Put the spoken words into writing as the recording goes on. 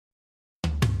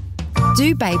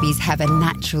Do babies have a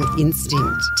natural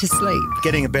instinct to sleep?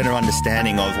 Getting a better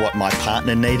understanding of what my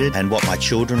partner needed and what my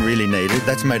children really needed,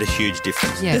 that's made a huge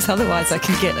difference. Because otherwise I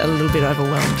can get a little bit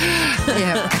overwhelmed.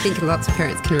 Yeah, I think lots of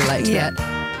parents can relate to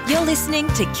that. You're listening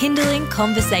to Kindling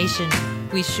Conversation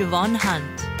with Siobhan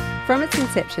Hunt. From its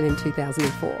inception in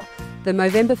 2004, the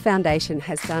Movember Foundation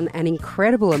has done an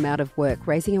incredible amount of work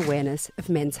raising awareness of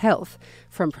men's health,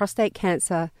 from prostate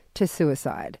cancer to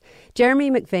suicide.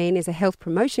 Jeremy Macvean is a health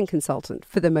promotion consultant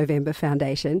for the Movember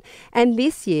Foundation, and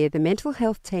this year the mental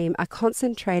health team are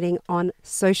concentrating on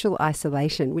social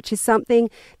isolation, which is something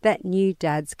that new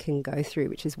dads can go through,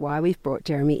 which is why we've brought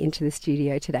Jeremy into the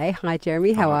studio today. Hi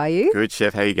Jeremy, how are you? Good,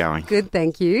 Chef. How are you going? Good,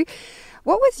 thank you.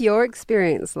 What was your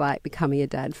experience like becoming a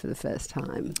dad for the first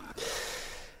time?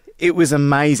 It was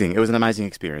amazing. It was an amazing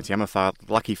experience. I'm a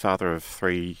lucky father of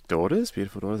 3 daughters,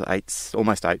 beautiful daughters,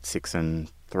 almost 8, 6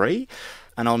 and 3.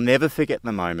 And I'll never forget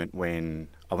the moment when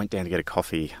I went down to get a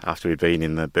coffee after we'd been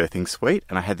in the birthing suite,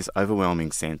 and I had this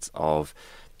overwhelming sense of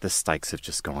the stakes have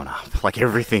just gone up. Like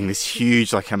everything, this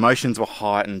huge, like emotions were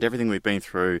heightened, everything we've been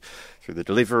through the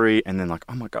delivery, and then like,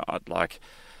 oh my God, like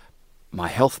my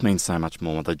health means so much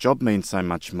more. The job means so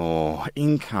much more.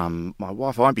 Income, my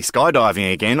wife, I won't be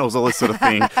skydiving again. It was all this sort of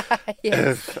thing.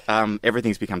 Yes.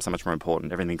 Everything's become so much more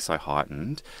important. Everything's so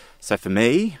heightened. So for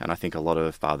me, and I think a lot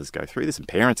of fathers go through this and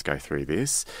parents go through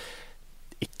this,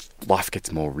 life gets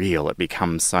more real. It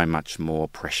becomes so much more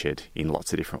pressured in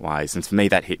lots of different ways. And for me,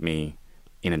 that hit me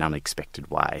in an unexpected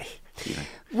way. You know.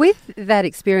 With that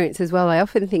experience as well, I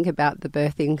often think about the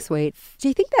birthing suite. Do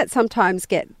you think that sometimes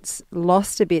gets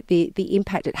lost a bit, the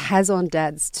impact it has on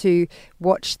dads to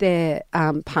watch their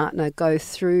partner go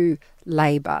through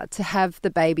labour, to have the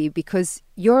baby, because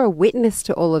you're a witness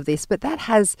to all of this, but that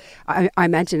has, I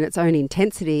imagine, its own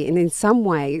intensity. And in some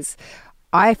ways,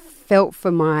 I felt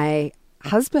for my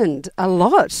husband a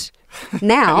lot.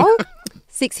 Now,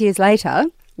 6 years later,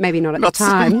 maybe not at the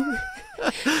time.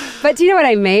 But do you know what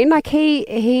I mean? Like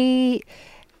the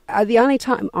only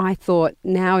time I thought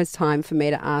now is time for me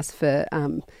to ask for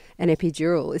an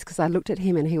epidural is because I looked at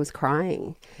him and he was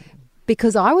crying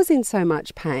because I was in so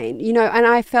much pain, you know, and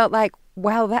I felt like,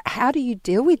 wow, how do you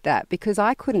deal with that? Because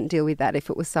I couldn't deal with that if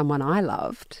it was someone I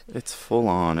loved. It's full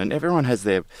on, and everyone has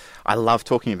I love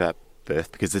talking about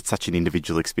birth because it's such an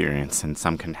individual experience, and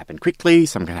some can happen quickly,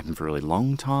 some can happen for a really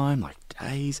long time, like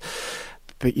days.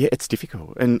 But yeah, it's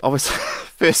difficult. And obviously,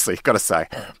 firstly, got to say,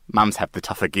 mums have the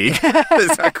tougher gig.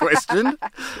 There's no question.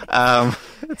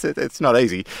 It's not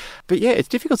easy. But yeah, it's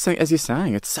difficult, as you're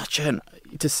saying. It's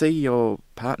to see your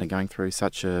partner going through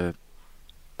such a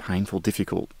painful,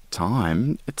 difficult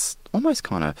time, it's almost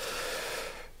kind of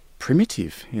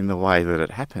primitive in the way that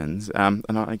it happens. And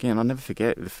I'll never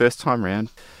forget, the first time round,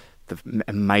 the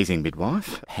amazing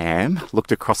midwife, Ham,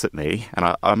 looked across at me,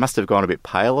 and I must have gone a bit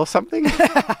pale or something.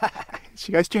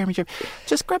 She goes, Jeremy,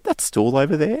 just grab that stool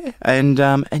over there and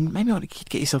maybe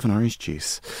get yourself an orange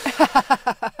juice.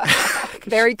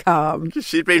 Very calm.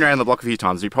 She'd been around the block a few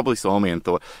times. She probably saw me and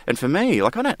thought, and for me,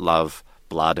 like I don't love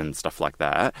blood and stuff like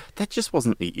that. That just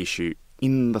wasn't the issue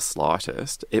in the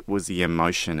slightest. It was the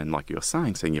emotion and, like you're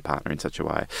saying, seeing your partner in such a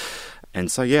way. And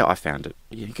so, yeah, I found it.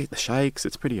 You get the shakes.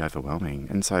 It's pretty overwhelming.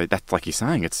 And so that's, like you're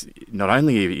saying, it's not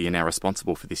only are you now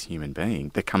responsible for this human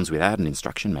being that comes without an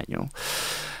instruction manual,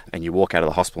 and you walk out of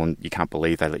the hospital and you can't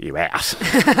believe they let you out.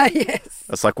 Yes.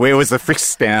 It's like, where was the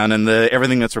frisks down and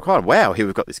everything that's required? Wow, here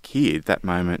we've got this kid that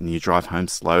moment, and you drive home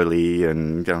slowly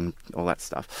and all that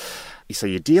stuff. So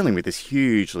you're dealing with this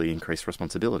hugely increased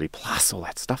responsibility, plus all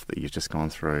that stuff that you've just gone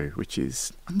through, which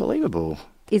is unbelievable.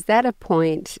 Is that a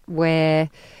point where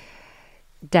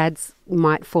dads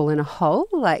might fall in a hole,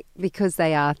 like because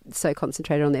they are so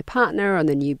concentrated on their partner, on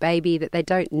the new baby, that they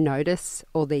don't notice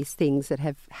all these things that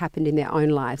have happened in their own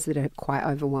lives that are quite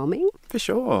overwhelming? For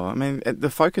sure. I mean, the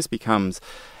focus becomes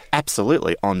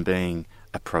absolutely on being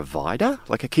a provider.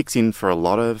 Like it kicks in for a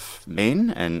lot of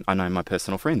men, and I know my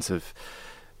personal friends have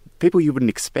people you wouldn't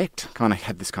expect kind of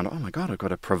had this kind of, oh my God, I've got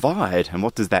to provide. And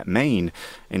what does that mean?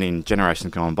 And in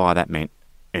generations gone by, that meant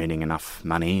earning enough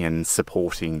money and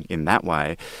supporting in that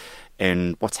way.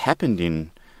 And what's happened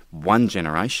in one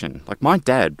generation, like my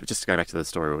dad, just to go back to the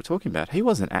story we were talking about,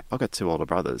 I've got 2 older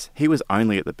brothers. He was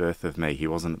only at the birth of me. He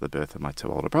wasn't at the birth of my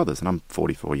 2 older brothers. And I'm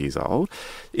 44 years old.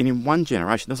 And in one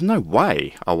generation, there's no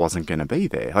way I wasn't going to be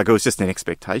there. Like it was just an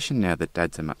expectation now that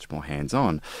dads are much more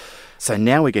hands-on. So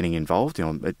now we're getting involved,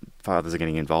 fathers are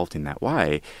getting involved in that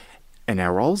way. And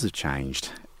our roles have changed.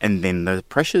 And then the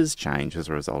pressures change as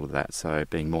a result of that. So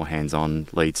being more hands-on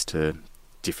leads to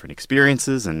different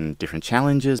experiences and different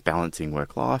challenges, balancing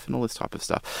work-life and all this type of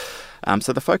stuff.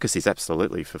 So the focus is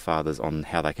absolutely for fathers on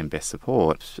how they can best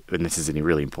support. And this is a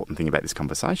really important thing about this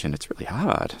conversation. It's really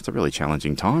hard. It's a really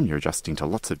challenging time. You're adjusting to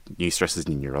lots of new stresses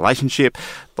in your relationship,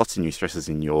 lots of new stresses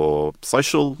in your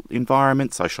social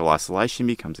environment. Social isolation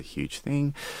becomes a huge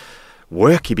thing.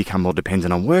 Work, you become more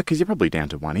dependent on work because you're probably down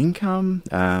to one income.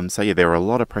 There are a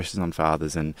lot of pressures on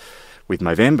fathers, and with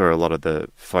Movember, a lot of the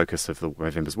focus of the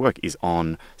Movember's work is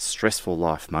on stressful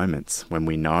life moments when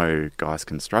we know guys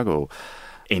can struggle.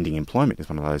 Ending employment is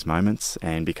one of those moments,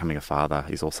 and becoming a father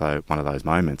is also one of those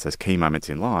moments. Those key moments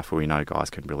in life where we know guys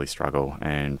can really struggle,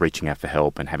 and reaching out for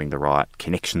help and having the right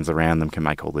connections around them can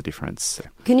make all the difference.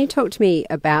 Can you talk to me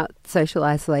about social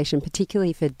isolation,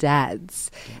 particularly for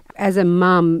dads? As a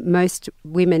mum, most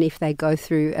women, if they go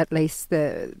through at least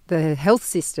the health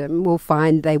system, will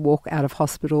find they walk out of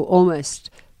hospital almost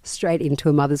straight into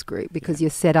a mother's group, because you're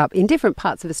set up in different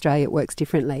parts of Australia. It works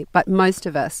differently, but most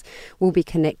of us will be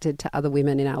connected to other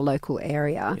women in our local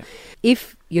area. Yeah.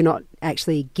 If you're not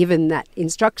actually given that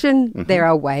instruction, there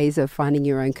are ways of finding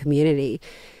your own community.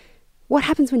 What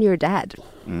happens when you're a dad?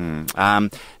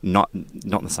 Not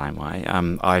the same way.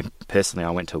 I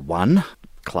went to one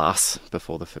class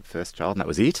before the first child, and that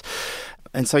was it.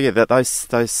 And so, those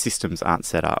systems aren't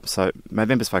set up. So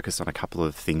Movember's focused on a couple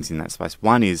of things in that space.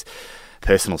 One is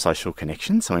personal social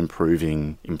connection, so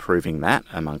improving that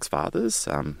amongst fathers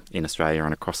in Australia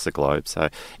and across the globe. So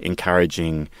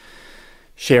encouraging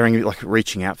sharing, like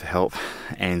reaching out for help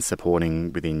and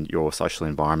supporting within your social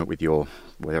environment with your,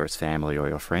 whether it's family or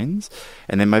your friends.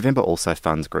 And then Movember also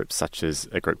funds groups such as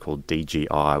a group called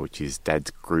DGI, which is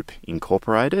Dad's Group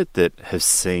Incorporated, that have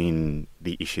seen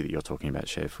the issue that you're talking about,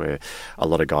 Chef, where a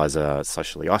lot of guys are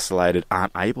socially isolated,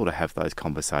 aren't able to have those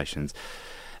conversations.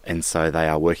 And so they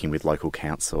are working with local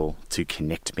council to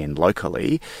connect men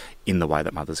locally in the way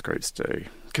that mothers groups do.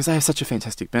 Because they have such a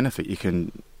fantastic benefit. You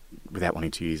can, without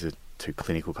wanting to use a too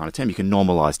clinical kind of term, you can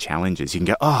normalise challenges. You can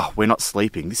go, oh, we're not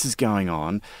sleeping, this is going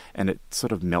on. And it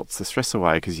sort of melts the stress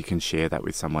away because you can share that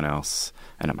with someone else.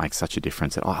 And it makes such a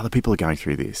difference that, other people are going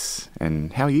through this.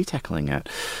 And how are you tackling it?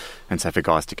 And so for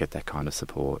guys to get that kind of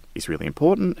support is really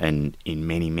important. And in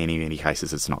many, many, many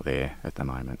cases, it's not there at the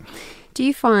moment. Do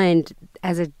you find,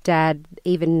 as a dad,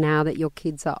 even now that your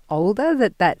kids are older,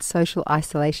 that social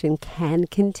isolation can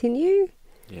continue?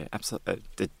 Yeah, absolutely.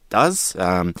 It does.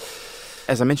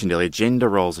 As I mentioned earlier, gender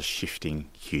roles are shifting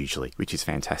hugely, which is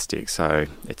fantastic. So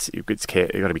you've got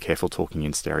to be careful talking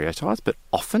in stereotypes, but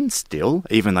often still,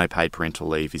 even though paid parental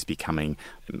leave is becoming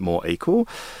more equal,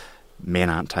 men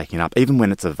aren't taking up, even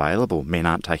when it's available, men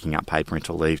aren't taking up paid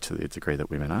parental leave to the degree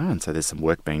that women are. And so there's some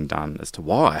work being done as to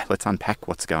why. Let's unpack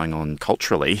what's going on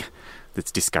culturally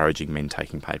that's discouraging men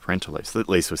taking paid parental leave. So that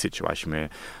leads to a situation where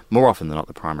more often than not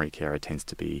the primary carer tends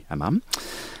to be a mum.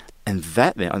 And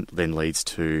that then leads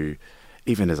to,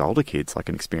 even as older kids, like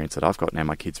an experience that I've got now,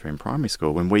 my kids are in primary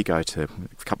school, when we go to,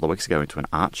 a couple of weeks ago, into an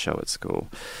art show at school.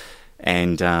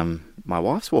 And my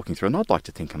wife's walking through, and I'd like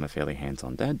to think I'm a fairly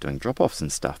hands-on dad doing drop-offs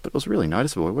and stuff, but it was really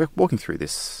noticeable. We're walking through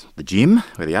the gym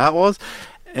where the art was,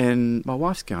 and my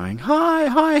wife's going, hi,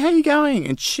 how you going?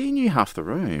 And she knew half the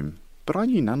room, but I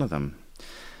knew none of them.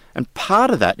 And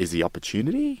part of that is the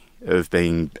opportunity of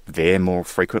being there more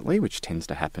frequently, which tends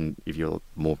to happen if you're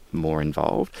more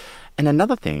involved. And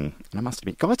another thing, and I must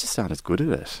admit, guys just aren't as good at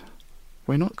it.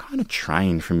 We're not kind of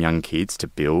trained from young kids to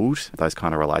build those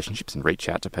kind of relationships and reach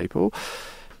out to people.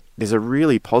 There's a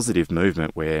really positive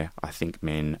movement where I think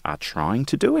men are trying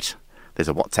to do it. There's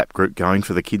a WhatsApp group going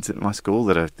for the kids at my school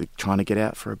that are trying to get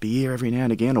out for a beer every now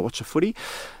and again or watch a footy.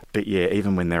 But yeah,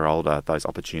 even when they're older, those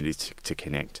opportunities to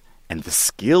connect and the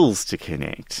skills to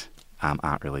connect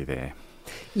aren't really there.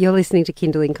 You're listening to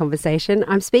Kindling Conversation.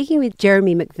 I'm speaking with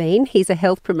Jeremy Macvean. He's a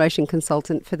health promotion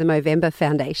consultant for the Movember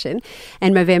Foundation.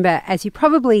 And Movember, as you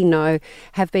probably know,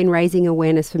 have been raising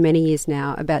awareness for many years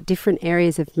now about different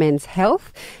areas of men's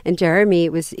health. And Jeremy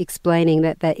was explaining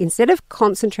that instead of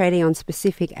concentrating on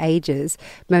specific ages,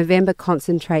 Movember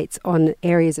concentrates on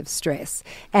areas of stress.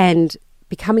 And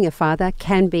becoming a father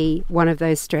can be one of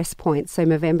those stress points. So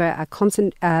Movember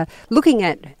are looking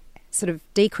at sort of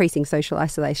decreasing social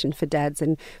isolation for dads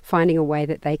and finding a way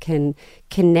that they can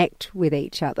connect with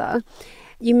each other.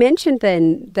 You mentioned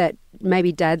then that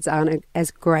maybe dads aren't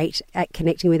as great at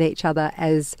connecting with each other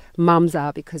as mums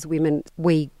are because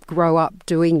we grow up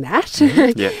doing that.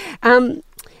 Mm-hmm. Yeah.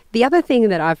 The other thing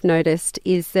that I've noticed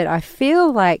is that I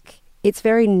feel like it's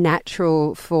very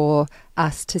natural for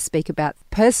us to speak about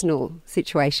personal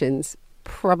situations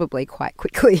probably quite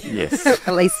quickly, yes.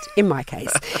 At least in my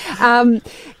case.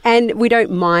 And we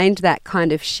don't mind that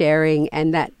kind of sharing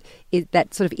and that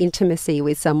that sort of intimacy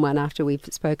with someone after we've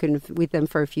spoken with them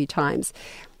for a few times.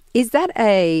 Is that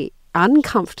a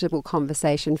uncomfortable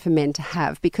conversation for men to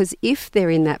have? Because if they're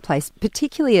in that place,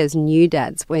 particularly as new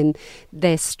dads, when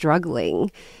they're struggling,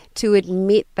 to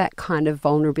admit that kind of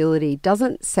vulnerability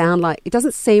doesn't seem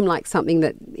like something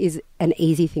that is an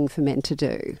easy thing for men to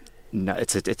do. No,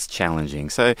 it's challenging.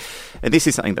 So, and this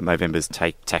is something that Movember's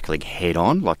tackling head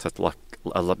on,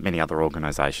 like many other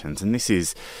organisations. And this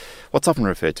is what's often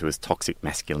referred to as toxic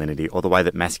masculinity, or the way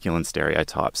that masculine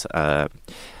stereotypes are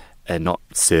not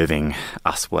serving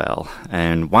us well.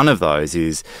 And one of those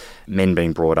is men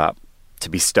being brought up to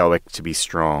be stoic, to be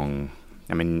strong.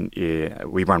 I mean,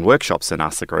 we run workshops and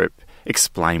ask the group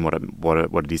explain what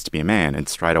it is to be a man, and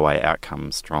straight away out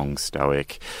comes strong,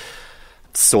 stoic,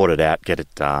 sort it out, get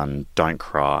it done, don't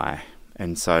cry.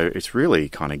 And so it's really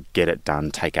kind of get it done,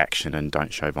 take action, and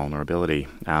don't show vulnerability.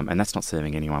 And that's not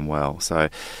serving anyone well. So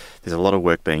there's a lot of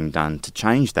work being done to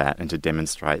change that and to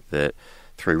demonstrate that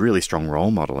through really strong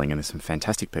role modelling, and there's some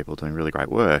fantastic people doing really great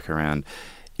work around,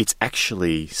 it's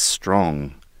actually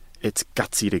strong. It's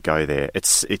gutsy to go there.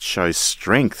 It shows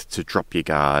strength to drop your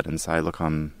guard and say, look,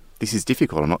 this is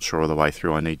difficult. I'm not sure all the way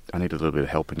through. I need a little bit of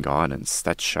help and guidance.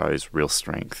 That shows real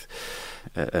strength.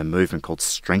 A movement called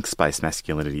strengths-based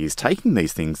masculinity is taking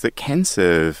these things that can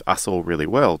serve us all really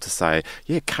well to say,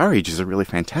 yeah, courage is a really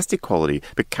fantastic quality,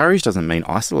 but courage doesn't mean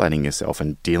isolating yourself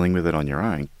and dealing with it on your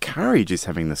own. Courage is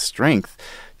having the strength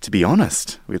to be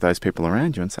honest with those people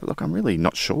around you and say, look, I'm really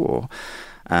not sure.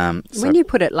 When you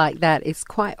put it like that, it's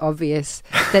quite obvious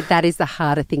that is the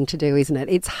harder thing to do, isn't it?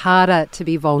 It's harder to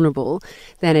be vulnerable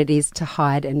than it is to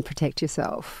hide and protect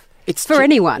yourself. It's for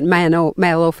anyone, male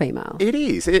or female. It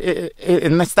is,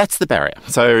 and that's the barrier.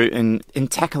 So in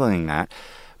tackling that,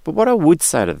 but what I would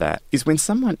say to that is when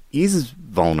someone is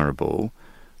vulnerable,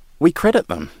 we credit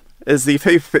them as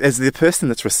the person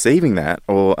that's receiving that,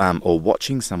 or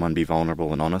watching someone be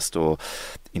vulnerable and honest, or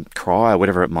cry, or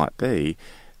whatever it might be.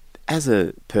 As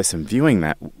a person viewing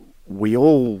that, we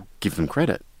all give them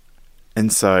credit.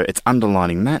 And so it's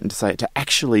underlining that and to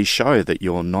actually show that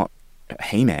you're not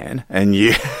He-Man and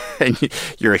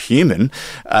you're a human,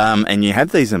 and you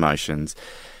have these emotions.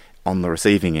 On the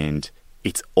receiving end,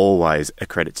 it's always a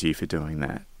credit to you for doing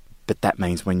that. But that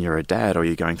means when you're a dad or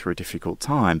you're going through a difficult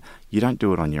time, you don't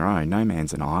do it on your own. No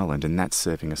man's an island, and that's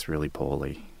serving us really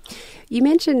poorly. You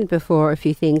mentioned before a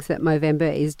few things that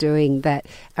Movember is doing that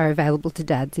are available to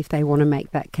dads if they want to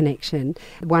make that connection.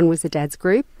 One was the Dads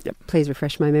Group. Yep. Please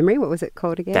refresh my memory. What was it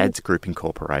called again? Dads Group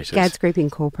Incorporated. Dads Group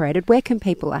Incorporated. Where can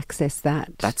people access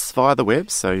that? That's via the web.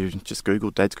 So you just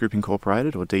Google Dads Group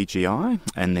Incorporated or DGI,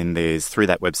 and then there's, through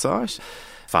that website,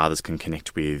 fathers can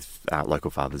connect with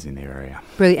local fathers in their area.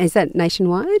 Brilliant. Is that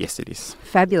nationwide? Yes, it is.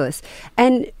 Fabulous.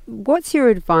 And what's your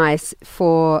advice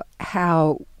for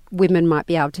how women might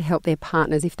be able to help their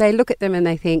partners if they look at them and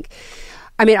they think,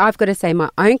 I mean, I've got to say my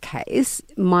own case,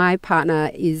 my partner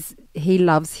he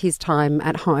loves his time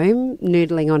at home,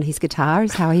 noodling on his guitar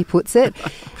is how he puts it.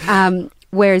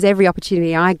 Whereas every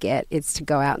opportunity I get is to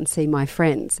go out and see my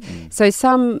friends. So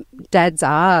some dads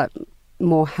are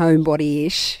more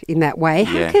homebody-ish in that way.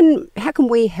 Yeah. How can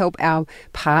we help our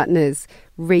partners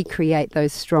recreate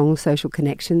those strong social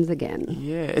connections again?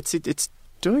 Yeah, it's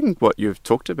doing what you've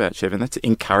talked about, Chev, and that's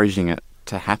encouraging it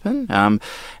to happen. And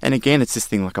again, it's this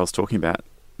thing like I was talking about.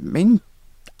 Men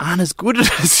aren't as good at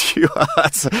it as you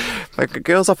are. So, like,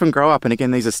 girls often grow up, and again,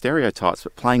 these are stereotypes,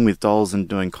 but playing with dolls and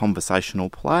doing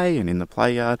conversational play and in the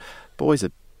play yard, boys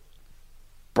are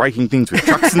breaking things with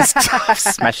trucks and stuff,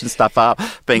 smashing stuff up,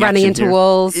 being running into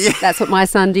walls. Yeah. That's what my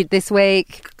son did this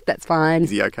week. That's fine.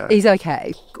 Is he okay? He's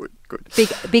okay. Good.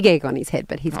 Big egg on his head,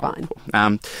 but he's fine.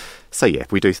 Cool. So yeah,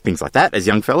 we do things like that as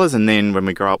young fellas, and then when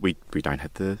we grow up, we don't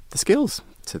have the skills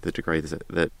to the degree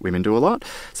that women do a lot.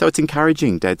 So it's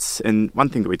encouraging dads. And one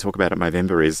thing that we talk about at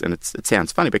Movember is, and it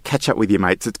sounds funny, but catch up with your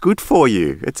mates. It's good for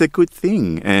you. It's a good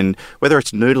thing. And whether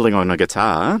it's noodling on a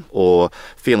guitar or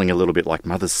feeling a little bit like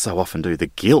mothers so often do, the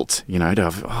guilt,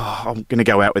 I'm going to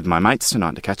go out with my mates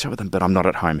tonight to catch up with them, but I'm not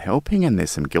at home helping. And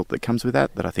there's some guilt that comes with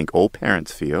that I think all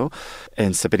parents feel.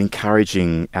 And so, but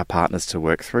encouraging our partners to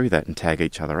work through that and tag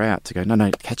each other out to go,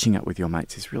 no, catching up with your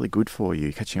mates is really good for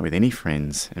you. Catching up with any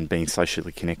friends and being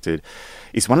socially connected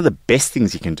is one of the best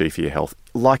things you can do for your health.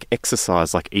 Like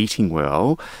exercise, like eating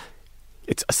well,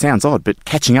 it sounds odd, but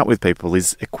catching up with people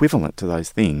is equivalent to those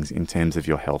things in terms of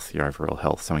your health, your overall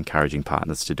health. So encouraging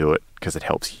partners to do it because it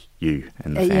helps you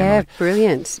and the family. Yeah,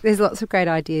 brilliant. There's lots of great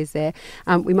ideas there.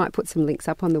 We might put some links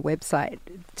up on the website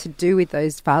to do with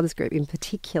those fathers group in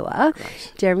particular.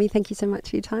 Great. Jeremy, thank you so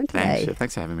much for your time today.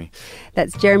 Thanks for having me.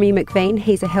 That's Jeremy Macvean.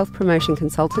 He's a health promotion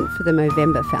consultant for the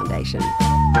Movember Foundation.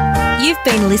 You've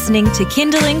been listening to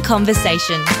Kindling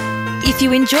Conversation. If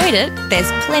you enjoyed it,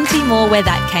 there's plenty more where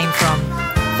that came from.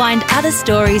 Find other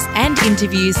stories and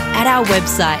interviews at our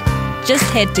website. Just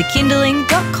head to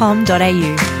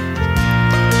kindling.com.au.